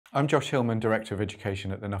I'm Josh Hillman, Director of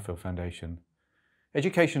Education at the Nuffield Foundation.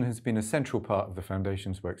 Education has been a central part of the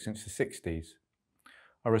Foundation's work since the 60s.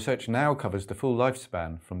 Our research now covers the full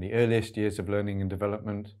lifespan, from the earliest years of learning and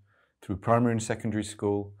development, through primary and secondary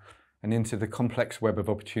school, and into the complex web of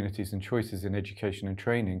opportunities and choices in education and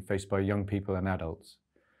training faced by young people and adults.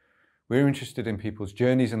 We're interested in people's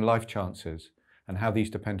journeys and life chances, and how these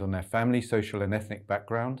depend on their family, social and ethnic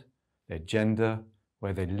background, their gender,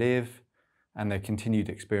 where they live, and their continued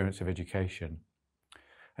experience of education.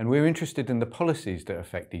 And we're interested in the policies that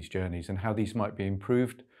affect these journeys and how these might be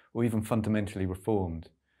improved or even fundamentally reformed.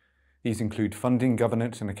 These include funding,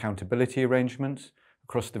 governance and accountability arrangements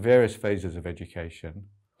across the various phases of education,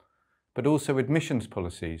 but also admissions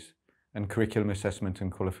policies and curriculum assessment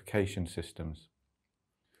and qualification systems.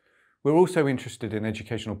 We're also interested in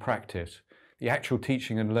educational practice, the actual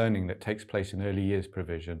teaching and learning that takes place in early years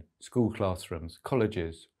provision, school classrooms,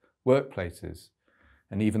 colleges, workplaces,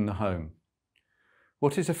 and even the home.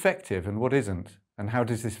 What is effective and what isn't, and how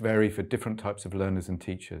does this vary for different types of learners and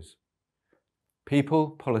teachers?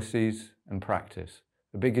 People, policies, and practice,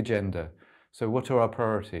 a big agenda. So what are our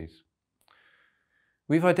priorities?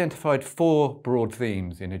 We've identified 4 broad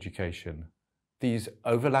themes in education. These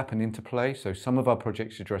overlap and interplay, so some of our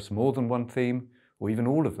projects address more than one theme, or even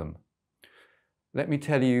all of them. Let me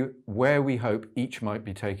tell you where we hope each might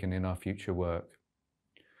be taken in our future work.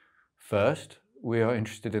 First, we are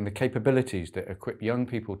interested in the capabilities that equip young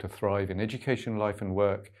people to thrive in education, life and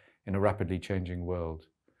work in a rapidly changing world.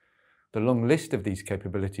 The long list of these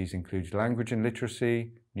capabilities includes language and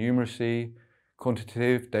literacy, numeracy,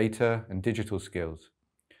 quantitative, data and digital skills.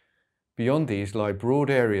 Beyond these lie broad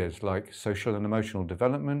areas like social and emotional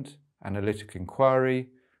development, analytic inquiry,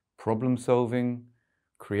 problem solving,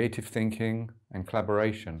 creative thinking and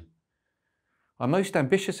collaboration. Our most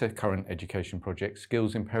ambitious current education project,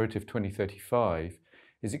 Skills Imperative 2035,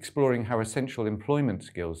 is exploring how essential employment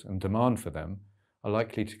skills and demand for them are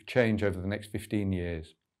likely to change over the next 15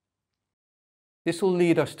 years. This will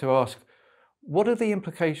lead us to ask, what are the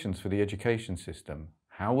implications for the education system?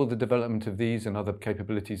 How will the development of these and other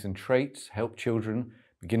capabilities and traits help children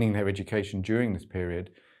beginning their education during this period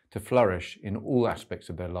to flourish in all aspects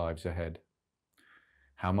of their lives ahead?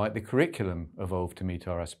 How might the curriculum evolve to meet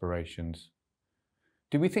our aspirations?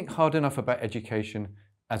 Do we think hard enough about education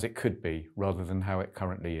as it could be, rather than how it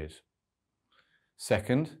currently is?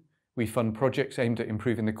 Second, we fund projects aimed at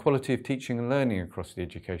improving the quality of teaching and learning across the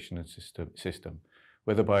education system,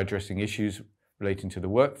 whether by addressing issues relating to the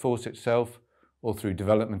workforce itself or through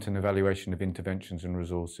development and evaluation of interventions and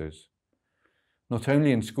resources. Not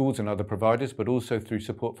only in schools and other providers, but also through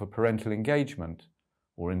support for parental engagement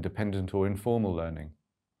or independent or informal learning.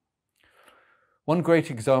 One great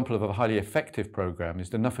example of a highly effective programme is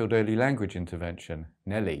the Nuffield Early Language Intervention,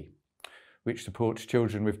 NELLI, which supports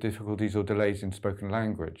children with difficulties or delays in spoken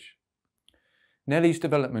language. NELLI's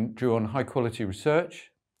development drew on high-quality research.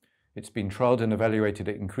 It's been trialled and evaluated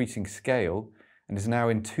at increasing scale and is now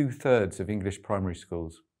in 2/3 of English primary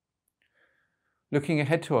schools. Looking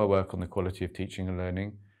ahead to our work on the quality of teaching and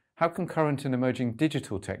learning, how can current and emerging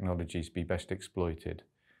digital technologies be best exploited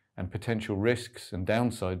and potential risks and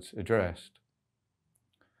downsides addressed?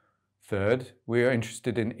 Third, we are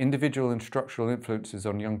interested in individual and structural influences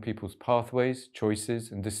on young people's pathways,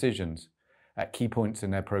 choices and decisions at key points in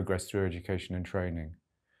their progress through education and training.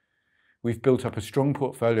 We've built up a strong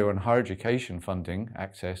portfolio on higher education funding,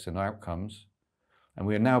 access and outcomes, and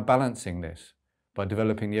we are now balancing this by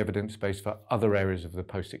developing the evidence base for other areas of the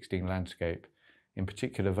post-16 landscape, in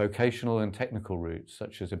particular vocational and technical routes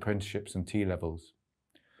such as apprenticeships and T-levels.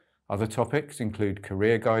 Other topics include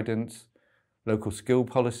career guidance, local skill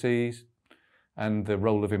policies, and the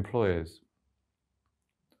role of employers.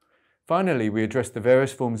 Finally, we address the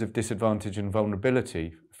various forms of disadvantage and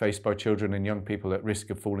vulnerability faced by children and young people at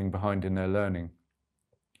risk of falling behind in their learning.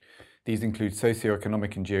 These include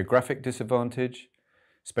socioeconomic and geographic disadvantage,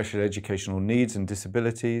 special educational needs and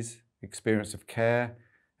disabilities, experience of care,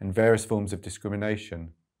 and various forms of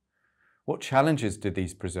discrimination. What challenges do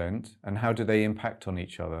these present, and how do they impact on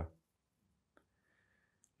each other?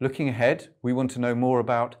 Looking ahead, we want to know more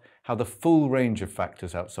about how the full range of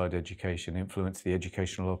factors outside education influence the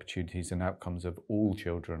educational opportunities and outcomes of all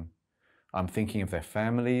children. I'm thinking of their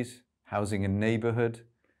families, housing and neighbourhood,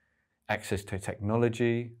 access to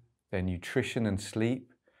technology, their nutrition and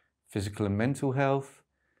sleep, physical and mental health,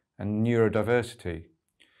 and neurodiversity.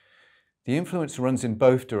 The influence runs in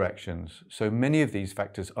both directions, so many of these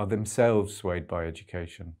factors are themselves swayed by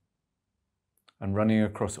education. And running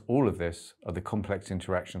across all of this are the complex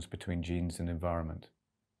interactions between genes and environment.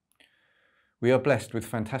 We are blessed with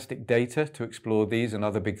fantastic data to explore these and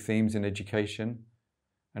other big themes in education,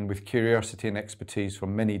 and with curiosity and expertise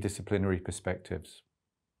from many disciplinary perspectives.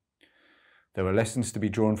 There are lessons to be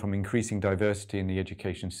drawn from increasing diversity in the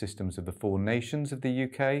education systems of the 4 nations of the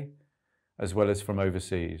UK, as well as from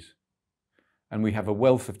overseas. And we have a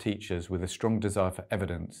wealth of teachers with a strong desire for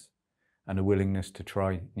evidence and a willingness to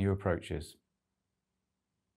try new approaches.